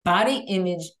Body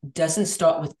image doesn't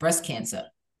start with breast cancer.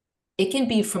 It can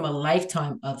be from a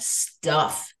lifetime of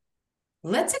stuff.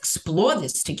 Let's explore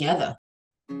this together.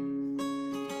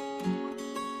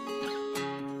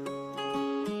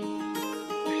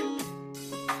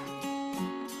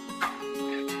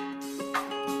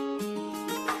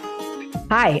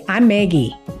 Hi, I'm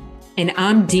Maggie. And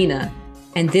I'm Dina.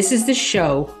 And this is the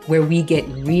show where we get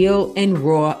real and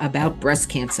raw about breast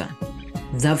cancer.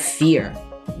 The fear,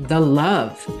 the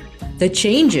love, the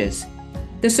changes,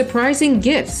 the surprising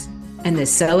gifts, and the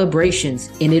celebrations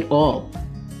in it all.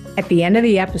 At the end of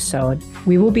the episode,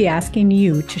 we will be asking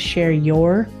you to share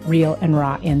your real and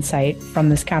raw insight from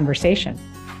this conversation.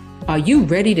 Are you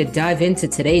ready to dive into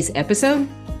today's episode?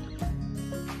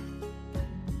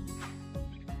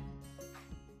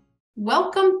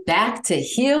 Welcome back to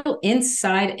Heal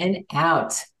Inside and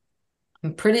Out.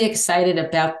 I'm pretty excited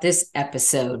about this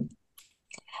episode.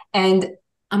 And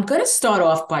I'm going to start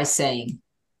off by saying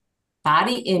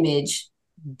body image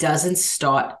doesn't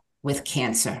start with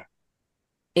cancer.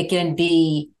 It can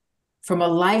be from a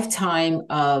lifetime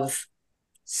of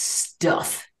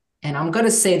stuff. And I'm going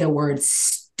to say the word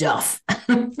stuff. I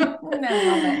love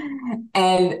it.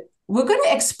 And we're going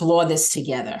to explore this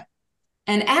together.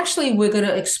 And actually, we're going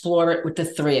to explore it with the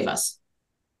three of us,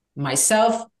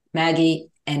 myself, Maggie,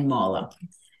 and Marla.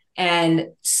 And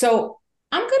so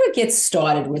I'm going to get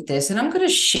started with this, and I'm going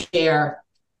to share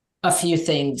a few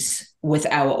things with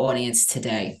our audience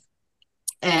today.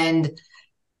 And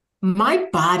my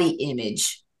body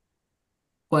image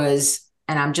was,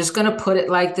 and I'm just going to put it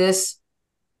like this,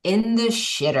 in the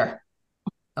shitter.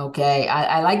 Okay,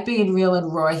 I like being real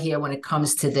and raw here when it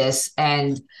comes to this.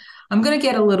 And I'm going to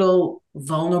get a little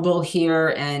vulnerable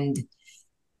here, and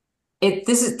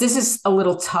this is a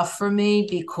little tough for me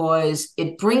because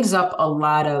it brings up a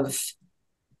lot of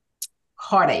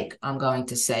heartache, I'm going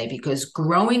to say, because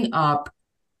growing up,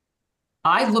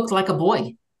 I looked like a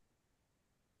boy.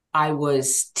 I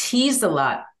was teased a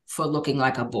lot for looking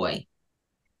like a boy.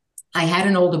 I had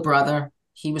an older brother.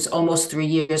 He was almost 3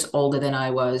 years older than I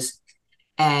was.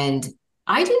 And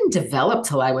I didn't develop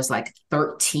till I was like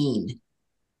 13.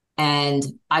 And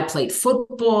I played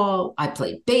football, I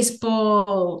played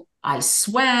baseball, I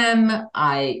swam,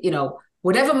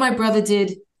 whatever my brother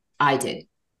did, I did.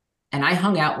 And I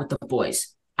hung out with the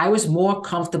boys. I was more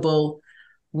comfortable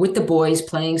with the boys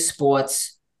playing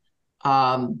sports,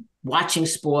 watching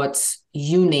sports,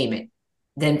 you name it,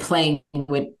 than playing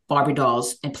with Barbie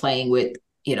dolls and playing with,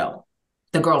 the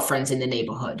girlfriends in the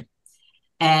neighborhood.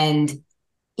 And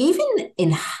even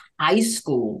in high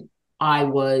school, I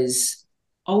was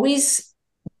always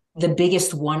the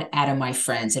biggest one out of my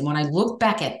friends. And when I look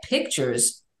back at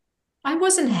pictures, I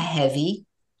wasn't heavy.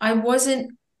 I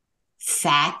wasn't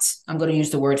fat. I'm going to use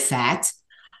the word fat.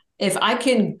 If I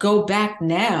can go back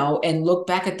now and look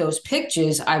back at those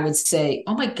pictures, I would say,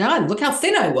 oh my God, look how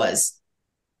thin I was.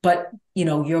 But,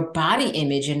 your body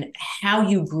image and how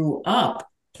you grew up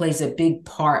plays a big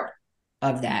part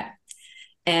of that.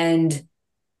 And,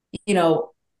 you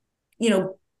know,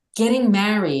 getting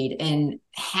married and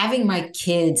having my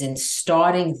kids and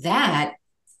starting that,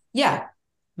 yeah,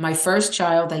 my first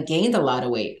child, I gained a lot of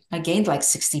weight. I gained like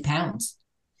 60 pounds.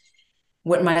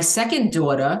 With my second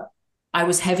daughter, I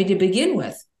was heavy to begin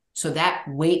with. So that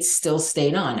weight still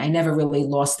stayed on. I never really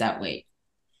lost that weight.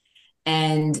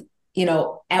 And,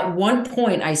 at one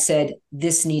point I said,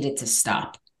 this needed to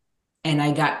stop. And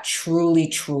I got truly,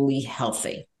 truly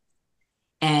healthy.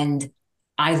 And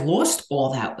I lost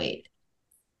all that weight.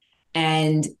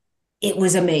 And it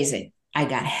was amazing. I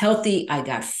got healthy. I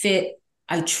got fit.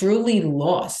 I truly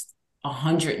lost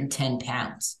 110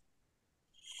 pounds.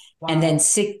 Wow. And then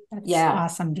That's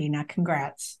awesome, Dina.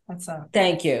 Congrats.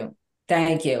 Thank you.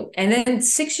 Thank you. And then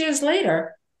 6 years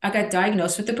later, I got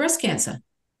diagnosed with the breast cancer.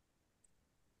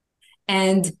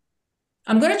 And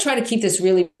I'm going to try to keep this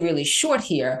really, really short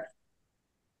here.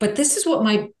 But this is what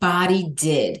my body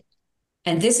did.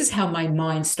 And this is how my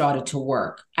mind started to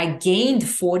work. I gained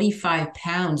 45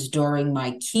 pounds during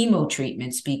my chemo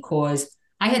treatments because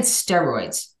I had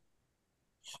steroids.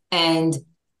 And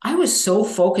I was so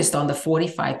focused on the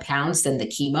 45 pounds than the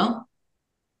chemo.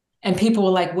 And people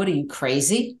were like, what are you,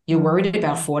 crazy? You're worried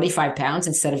about 45 pounds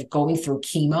instead of going through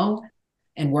chemo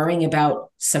and worrying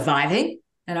about surviving?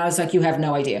 And I was like, you have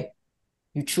no idea.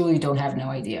 You truly don't have no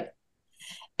idea.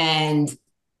 And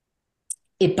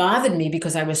it bothered me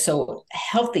because I was so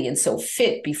healthy and so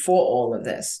fit before all of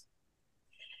this.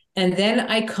 And then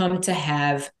I come to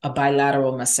have a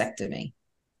bilateral mastectomy.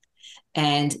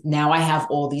 And now I have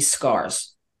all these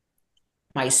scars.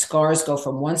 My scars go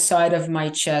from one side of my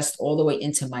chest all the way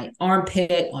into my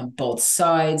armpit on both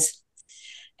sides.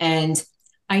 And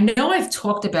I know I've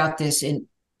talked about this in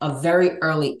a very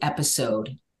early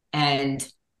episode, and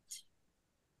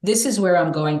this is where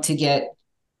I'm going to get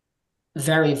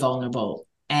very vulnerable.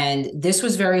 And this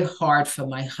was very hard for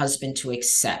my husband to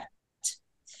accept.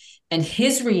 And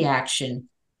his reaction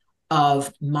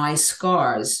of my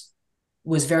scars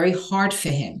was very hard for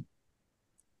him.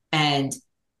 And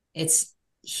it's,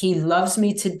 he loves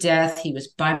me to death. He was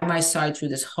by my side through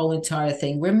this whole entire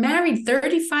thing. We're married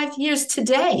 35 years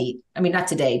today. I mean, not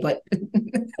today, but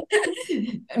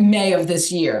May of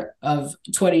this year of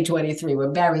 2023.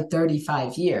 We're married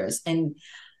 35 years. And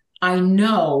I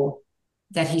know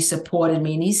that he supported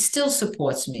me and he still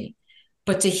supports me.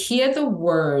 But to hear the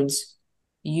words,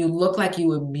 "You look like you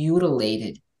were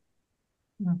mutilated,"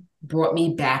 brought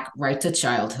me back right to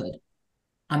childhood.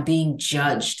 I'm being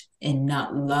judged and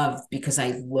not loved because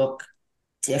I look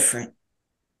different,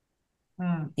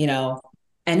 you know,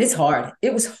 and it's hard.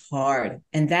 It was hard.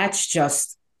 And that's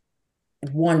just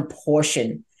one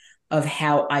portion of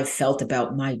how I felt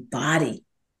about my body,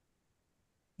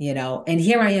 and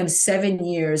here I am 7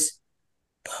 years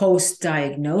post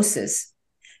diagnosis,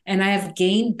 and I have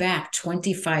gained back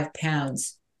 25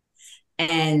 pounds,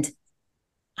 and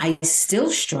I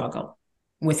still struggle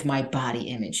with my body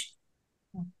image.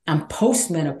 I'm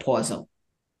postmenopausal,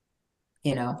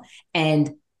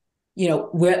 and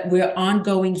we're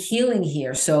ongoing healing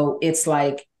here. So it's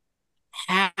like,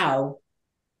 how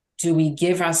do we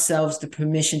give ourselves the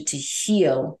permission to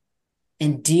heal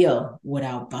and deal with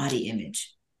our body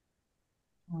image?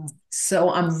 So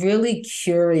I'm really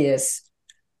curious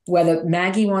whether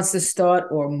Maggie wants to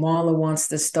start or Marla wants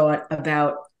to start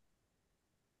about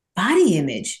body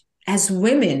image. As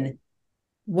women,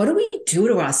 what do we do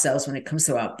to ourselves when it comes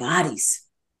to our bodies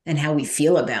and how we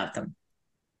feel about them?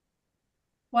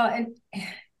 Well,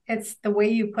 it's the way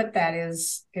you put that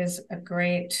is a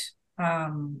great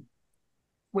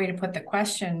way to put the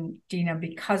question, Dina,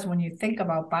 because when you think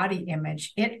about body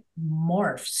image, it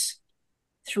morphs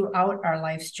throughout our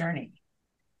life's journey.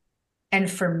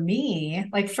 And for me,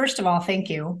 like, first of all, thank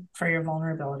you for your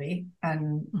vulnerability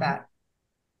and that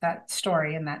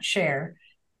story and that share.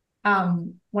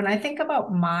 When I think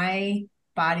about my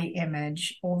body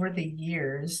image over the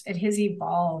years, it has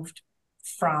evolved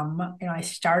from, I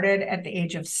started at the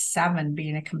age of 7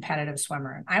 being a competitive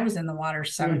swimmer. I was in the water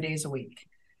 7 days a week.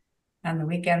 And the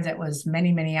weekends, it was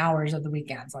many, many hours of the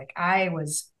weekends. Like, I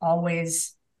was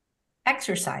always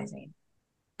exercising.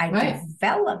 I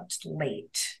developed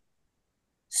late.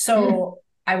 So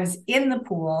I was in the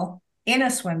pool in a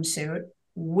swimsuit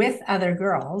with other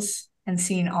girls and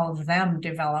seeing all of them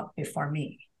develop before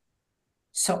me.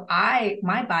 So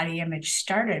my body image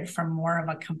started from more of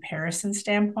a comparison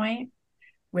standpoint,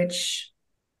 which,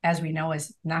 as we know,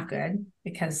 is not good,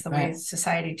 because the way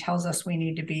society tells us we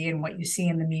need to be and what you see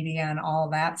in the media and all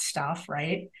that stuff,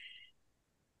 right?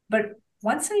 But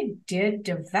once I did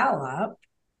develop,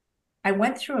 I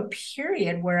went through a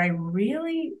period where I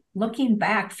really, looking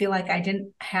back, feel like I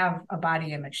didn't have a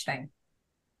body image thing.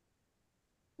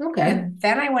 Okay. And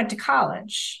then I went to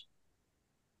college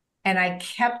and I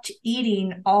kept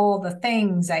eating all the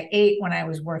things I ate when I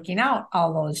was working out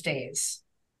all those days.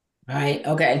 Right.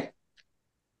 Okay.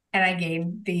 And I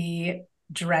gained the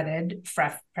dreaded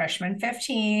freshman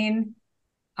 15,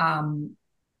 got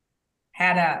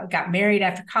married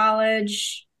after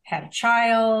college, had a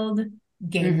child,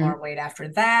 gained more weight after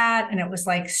that. And it was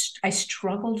like, I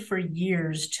struggled for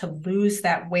years to lose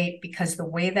that weight because the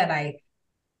way that I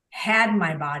had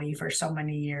my body for so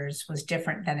many years was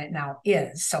different than it now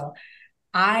is. So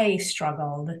I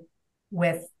struggled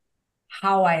with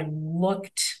how I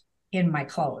looked in my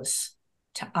clothes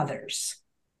to others.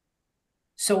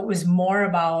 So it was more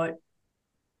about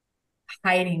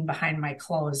hiding behind my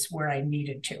clothes where I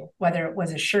needed to, whether it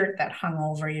was a shirt that hung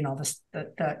over,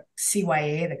 the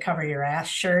CYA, the cover your ass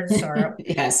shirts, or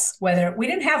yes, whether we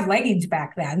didn't have leggings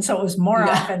back then. So it was more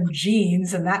often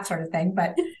jeans and that sort of thing,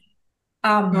 but,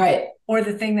 or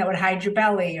the thing that would hide your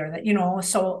belly, or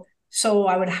that, so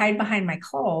I would hide behind my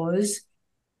clothes.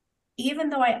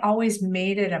 Even though I always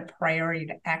made it a priority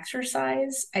to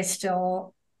exercise, I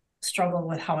still struggled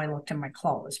with how I looked in my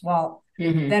clothes. Well,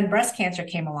 then breast cancer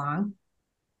came along.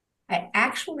 I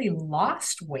actually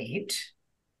lost weight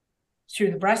through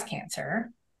the breast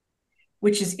cancer,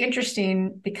 which is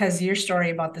interesting because your story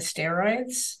about the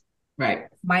steroids,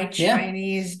 my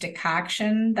Chinese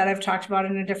decoction that I've talked about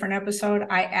in a different episode,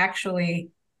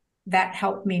 that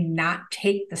helped me not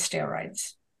take the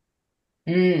steroids.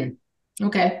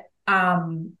 Okay.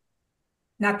 Not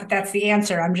that that's the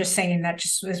answer. I'm just saying that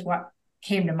just is what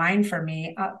came to mind for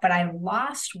me. But I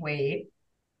lost weight,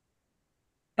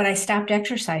 But I stopped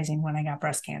exercising when I got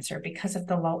breast cancer because of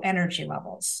the low energy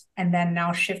levels. And then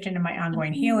now shift into my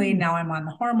ongoing healing. Now I'm on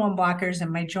the hormone blockers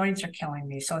and my joints are killing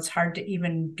me. So it's hard to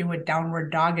even do a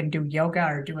downward dog and do yoga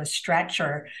or do a stretch,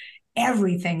 or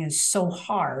everything is so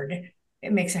hard.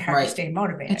 It makes it hard to stay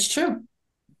motivated. It's true.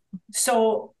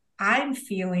 So I'm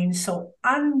feeling so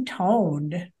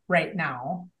untoned right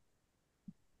now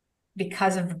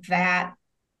because of that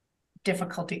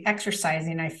difficulty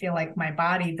exercising. I feel like my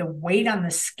body, the weight on the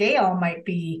scale might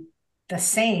be the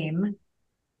same,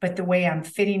 but the way I'm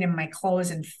fitting in my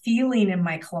clothes and feeling in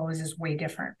my clothes is way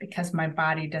different because my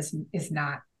body is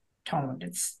not toned.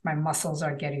 It's my muscles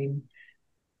are getting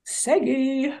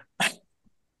saggy, soft,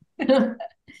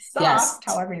 yes.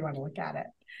 However you want to look at it.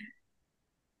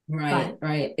 Right,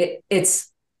 right.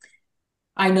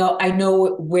 I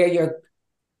know where you're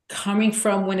coming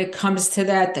from when it comes to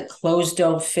that. The clothes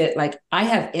don't fit. Like I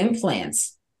have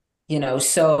implants,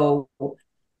 so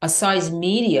a size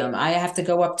medium, I have to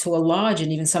go up to a large,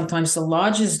 and even sometimes the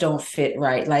larges don't fit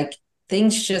right. Like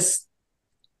things just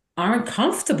aren't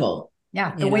comfortable.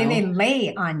 Yeah, the way they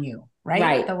lay on you, right?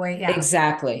 Right. The way, yeah.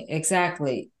 Exactly.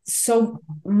 So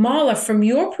Marla, from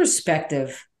your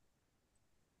perspective,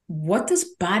 what does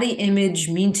body image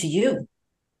mean to you?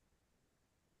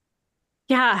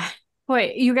 Yeah.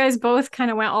 Boy, you guys both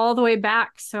kind of went all the way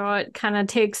back. So it kind of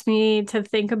takes me to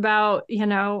think about,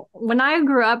 when I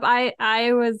grew up,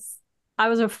 I was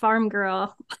a farm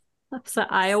girl. I was an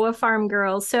Iowa farm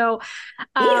girl. So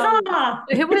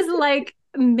it was like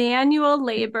manual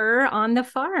labor on the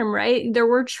farm, right? There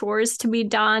were chores to be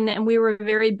done and we were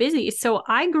very busy. So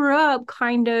I grew up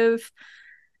kind of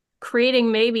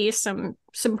creating maybe some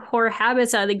poor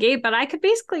habits out of the gate, but I could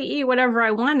basically eat whatever I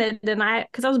wanted. And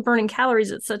because I was burning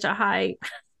calories at such a high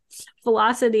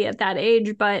velocity at that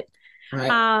age. But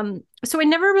so I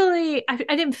never really,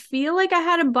 I didn't feel like I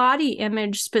had a body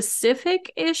image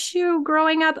specific issue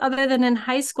growing up, other than in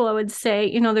high school. I would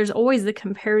say, there's always the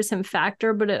comparison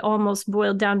factor, but it almost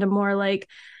boiled down to more like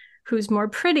who's more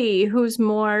pretty, who's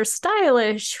more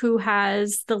stylish, who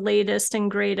has the latest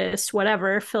and greatest,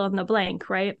 whatever, fill in the blank,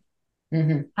 right?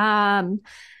 Mm-hmm.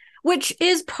 Which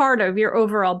is part of your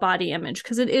overall body image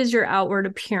because it is your outward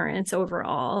appearance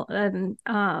overall. And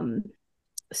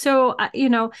so,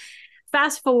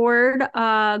 fast forward,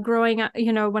 growing up,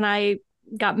 when I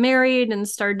got married and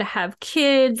started to have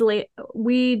kids,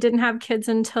 we didn't have kids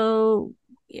until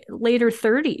later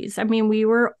 30s. I mean, we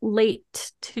were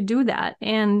late to do that.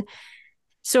 And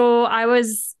so I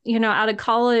was, out of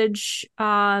college,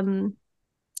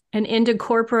 and into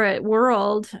corporate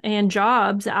world and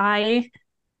jobs, I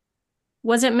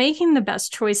wasn't making the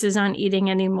best choices on eating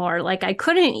anymore. Like I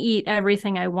couldn't eat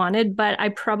everything I wanted, but I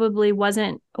probably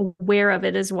wasn't aware of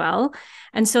it as well.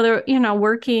 And so they're,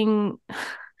 working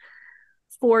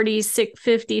 40,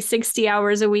 50, 60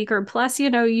 hours a week or plus,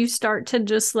 you start to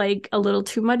just like a little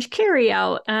too much carry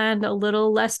out and a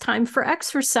little less time for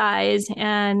exercise.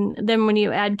 And then when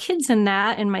you add kids in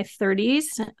that, in my 30s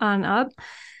on up,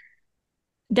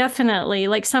 definitely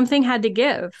like something had to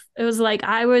give. It was like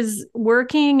I was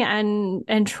working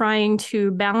and trying to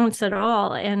balance it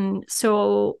all. And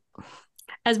so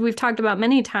as we've talked about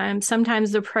many times,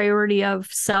 sometimes the priority of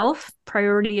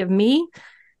priority of me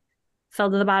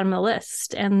fell to the bottom of the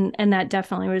list. And that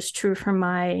definitely was true for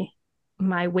my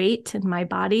weight and my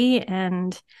body.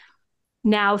 And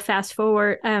now fast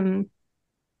forward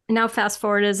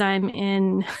as I'm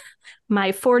in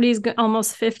my 40s,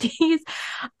 almost 50s,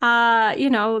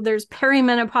 there's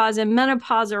perimenopause and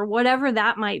menopause or whatever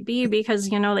that might be, because,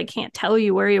 they can't tell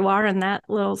you where you are in that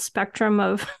little spectrum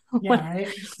of right.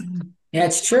 Yeah,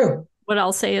 it's true. What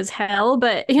I'll say is hell,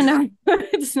 but,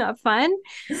 it's not fun.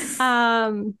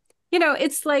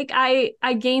 It's like I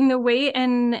gained the weight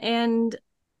and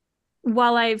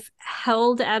while I've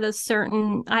held at a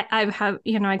certain,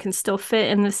 I can still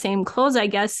fit in the same clothes, I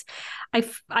guess.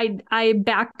 I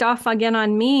backed off again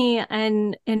on me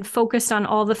and focused on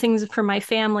all the things for my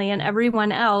family and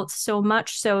everyone else, so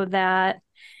much so that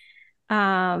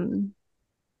it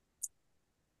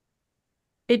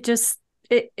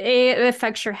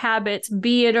affects your habits.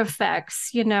 B, it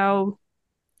affects,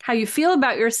 how you feel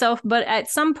about yourself. But at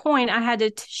some point I had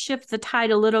to shift the tide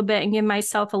a little bit and give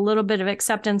myself a little bit of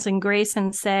acceptance and grace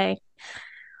and say,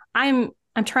 I'm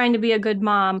trying to be a good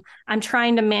mom. I'm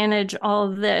trying to manage all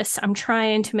of this. I'm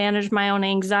trying to manage my own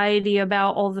anxiety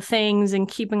about all the things and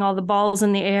keeping all the balls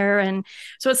in the air. And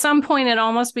so at some point it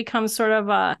almost becomes sort of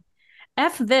a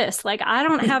F this, like, I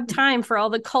don't have time for all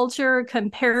the culture,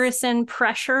 comparison,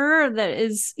 pressure that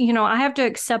is, I have to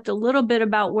accept a little bit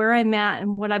about where I'm at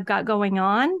and what I've got going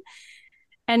on.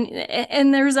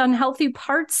 And there's unhealthy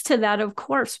parts to that, of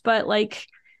course, but like,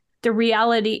 the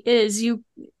reality is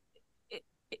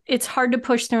it's hard to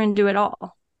push through and do it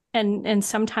all. And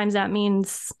sometimes that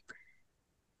means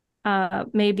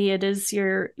maybe it is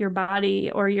your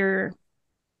body or your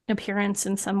appearance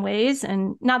in some ways.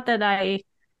 And not that I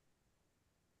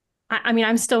mean,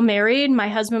 I'm still married. My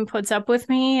husband puts up with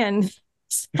me. And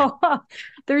so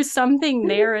there's something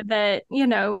there that, you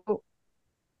know,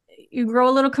 you grow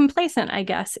a little complacent, I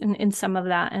guess, in some of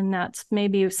that. And that's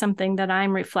maybe something that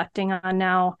I'm reflecting on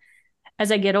now.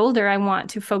 As I get older, I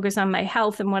want to focus on my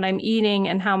health and what I'm eating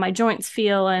and how my joints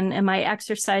feel, and am I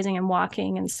exercising and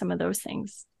walking and some of those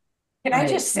things. Can I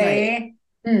just say,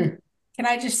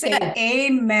 Yeah.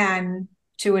 amen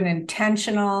to an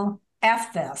intentional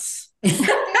F this?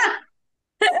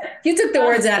 You took the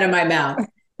words out of my mouth.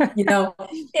 You know,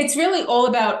 it's really all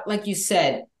about, like you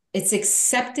said, it's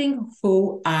accepting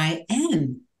who I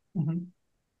am. Mm-hmm.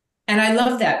 And I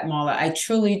love that, Marla. I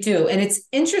truly do. And it's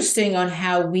interesting on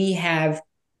how we have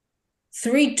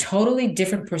three totally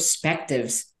different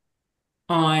perspectives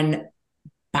on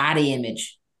body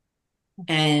image,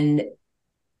 and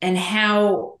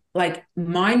how like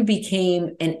mine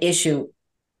became an issue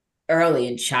early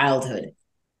in childhood.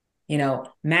 You know,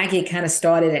 Maggie kind of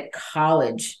started at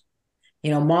college.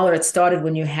 You know, Marla, it started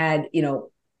when you had, you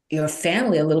know, your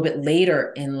family a little bit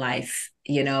later in life,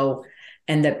 you know,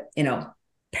 and the, you know,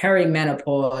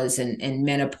 perimenopause and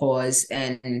menopause.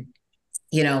 And,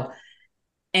 you know,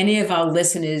 any of our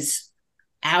listeners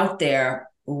out there,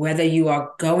 whether you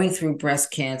are going through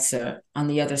breast cancer, on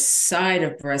the other side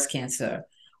of breast cancer,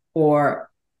 or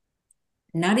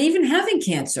not even having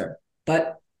cancer,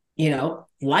 but, you know,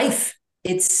 life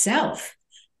itself,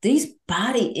 these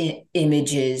body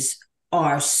images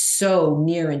are so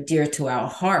near and dear to our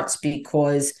hearts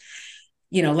because,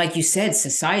 you know, like you said,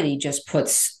 society just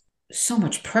puts so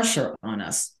much pressure on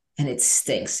us, and it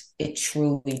stinks. It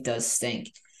truly does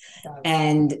stink.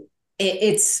 And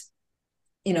it's,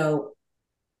 you know,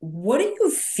 what do you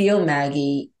feel,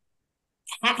 Maggie?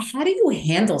 How do you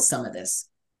handle some of this?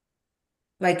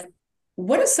 Like,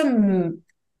 what are some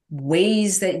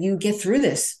ways that you get through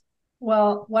this?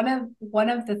 Well, one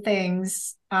of the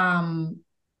things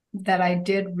that I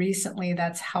did recently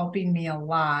that's helping me a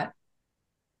lot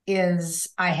is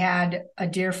I had a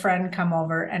dear friend come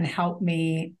over and help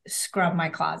me scrub my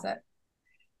closet.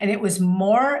 And it was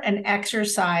more an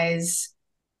exercise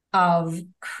of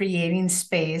creating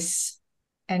space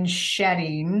and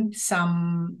shedding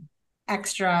some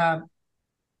extra,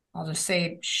 I'll just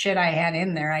say, shit I had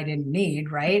in there I didn't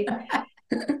need, right?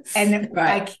 And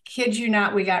Right. I kid you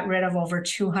not, we got rid of over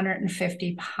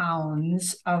 250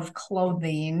 pounds of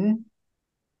clothing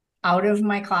out of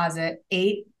my closet,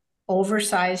 8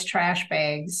 oversized trash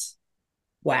bags.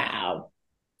 Wow.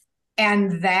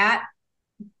 And that,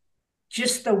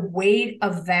 just the weight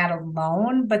of that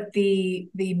alone, but the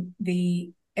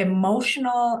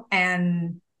emotional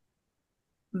and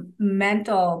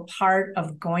mental part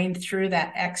of going through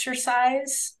that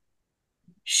exercise,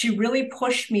 she really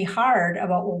pushed me hard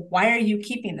about, well, why are you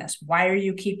keeping this? Why are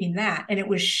you keeping that? And it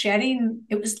was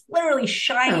literally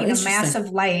shining a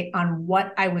massive light on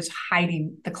what I was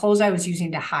hiding, the clothes I was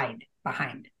using to hide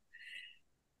behind.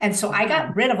 And so I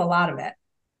got rid of a lot of it.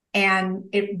 And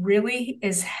it really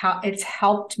is how it's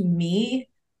helped me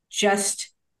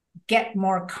just get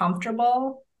more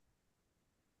comfortable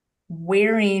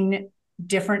wearing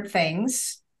different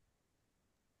things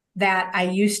that I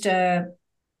used to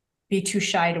be too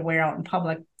shy to wear out in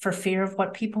public for fear of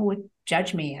what people would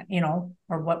judge me at, you know,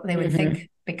 or what they would think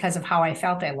because of how I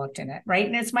felt I looked in it. Right.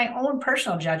 And it's my own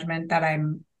personal judgment that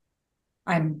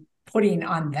I'm putting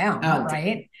on them.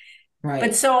 Right. Right.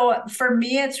 But so for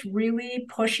me, it's really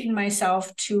pushing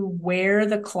myself to wear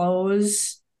the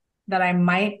clothes that I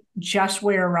might just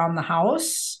wear around the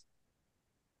house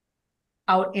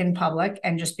out in public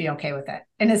and just be okay with it.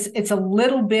 And it's a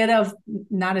little bit of,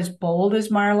 not as bold as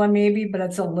Marla maybe, but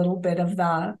it's a little bit of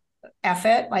the F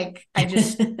it. Like I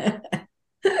just,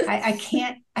 I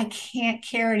can't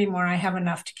care anymore. I have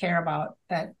enough to care about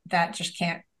that just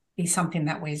can't be something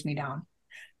that weighs me down.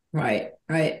 Right.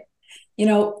 Right. You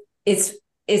know, it's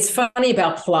funny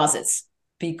about closets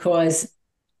because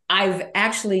I've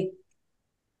actually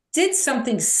did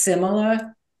something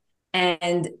similar,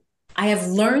 and I have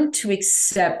learned to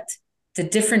accept the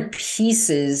different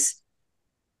pieces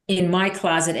in my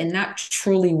closet and not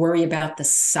truly worry about the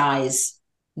size,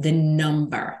 the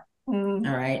number. All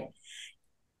right.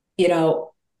 You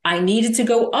know, I needed to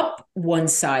go up one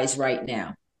size right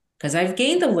now because I've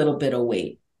gained a little bit of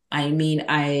weight. I mean,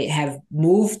 I have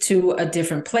moved to a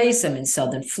different place. I'm in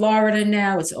Southern Florida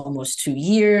now. It's almost 2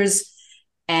 years.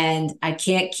 And I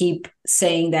can't keep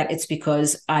saying that it's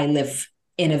because I live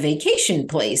in a vacation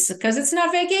place, because it's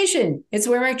not vacation. It's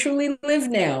where I truly live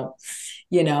now,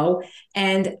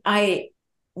 and I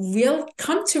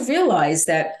come to realize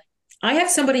that I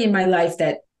have somebody in my life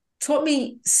that taught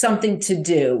me something to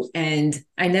do, and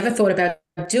I never thought about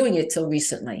doing it till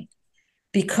recently,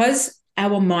 because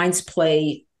our minds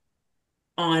play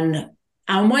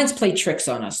tricks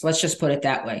on us. Let's just put it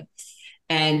that way.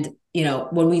 And,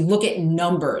 when we look at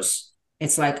numbers,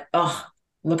 it's like, oh,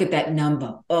 look at that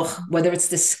number. Oh, whether it's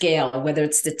the scale, whether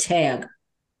it's the tag.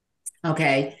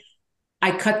 Okay.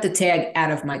 I cut the tag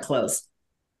out of my clothes.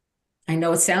 I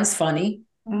know it sounds funny,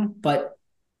 but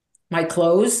my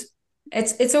clothes,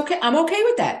 it's okay. I'm okay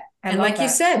with that. And like you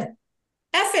said,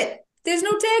 F it. There's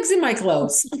no tags in my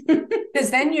clothes.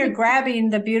 Because then you're grabbing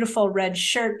the beautiful red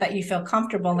shirt that you feel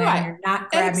comfortable in. Right. You're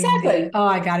not grabbing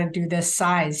I got to do this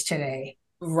size today.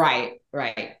 Right.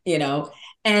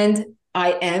 And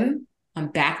I'm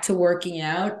back to working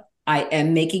out. I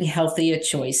am making healthier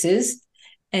choices.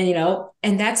 And,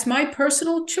 and that's my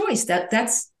personal choice.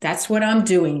 That's what I'm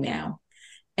doing now.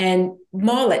 And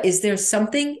Marla, is there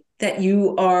something that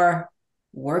you are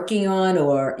working on,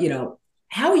 or,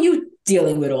 how are you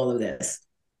dealing with all of this?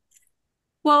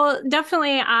 Well,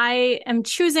 definitely I am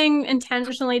choosing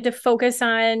intentionally to focus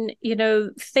on,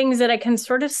 things that I can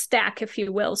sort of stack, if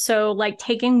you will. So like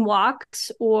taking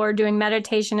walks or doing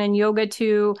meditation and yoga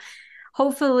to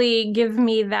hopefully give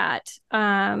me that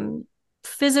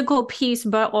physical piece,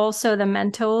 but also the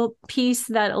mental piece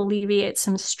that alleviates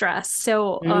some stress.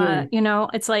 So,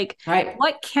 it's like, right,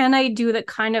 what can I do that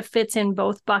kind of fits in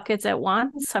both buckets at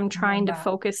once? I'm trying to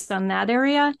focus on that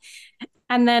area.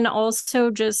 And then also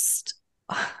just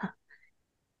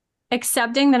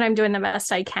accepting that I'm doing the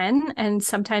best I can. And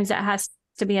sometimes that has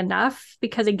to be enough,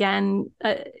 because again,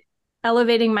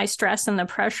 elevating my stress and the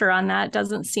pressure on that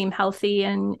doesn't seem healthy,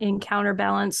 and in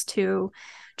counterbalance to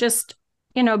just,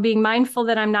 being mindful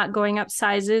that I'm not going up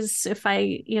sizes if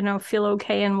I, feel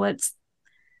okay in what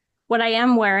I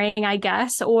am wearing, I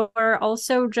guess, or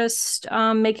also just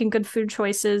making good food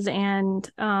choices. And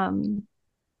I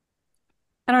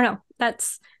don't know,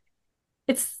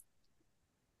 it's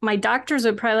my doctors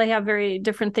would probably have very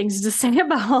different things to say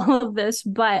about all of this,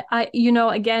 but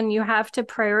again, you have to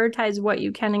prioritize what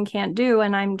you can and can't do.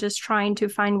 And I'm just trying to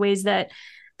find ways that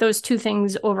those two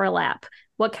things overlap.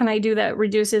 What can I do that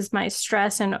reduces my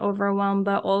stress and overwhelm,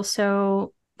 but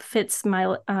also fits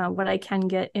my what I can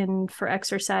get in for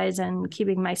exercise and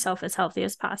keeping myself as healthy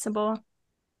as possible.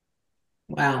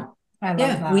 Wow. I love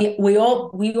that. We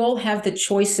all have the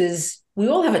choices. We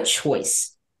all have a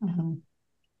choice. Mm-hmm.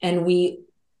 And we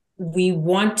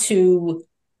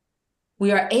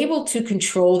are able to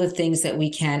control the things that we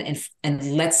can,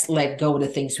 and let's let go of the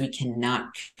things we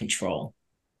cannot control.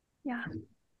 Yeah.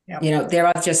 Yep. There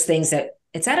are just things that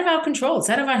it's out of our control. It's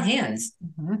out of our hands,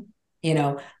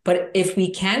 but if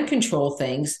we can control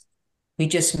things, we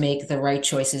just make the right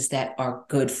choices that are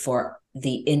good for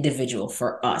the individual,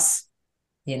 for us,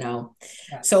 Yes.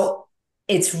 So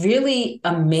it's really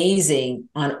amazing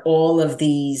on all of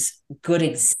these good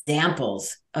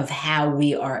examples of how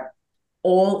we are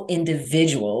all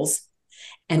individuals,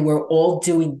 and we're all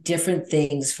doing different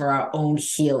things for our own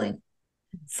healing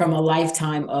from a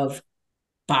lifetime of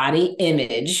body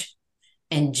image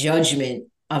and judgment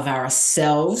of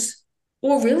ourselves,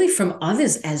 or really from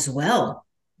others as well.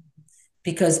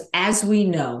 Because as we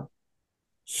know,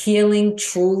 healing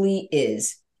truly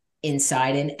is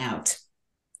inside and out.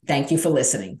 Thank you for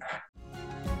listening.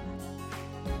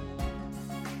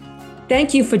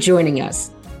 Thank you for joining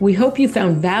us. We hope you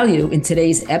found value in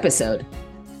today's episode.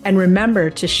 And remember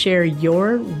to share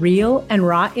your real and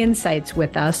raw insights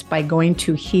with us by going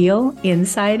to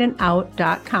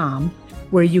healinsideandout.com,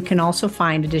 where you can also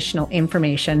find additional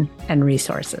information and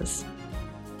resources.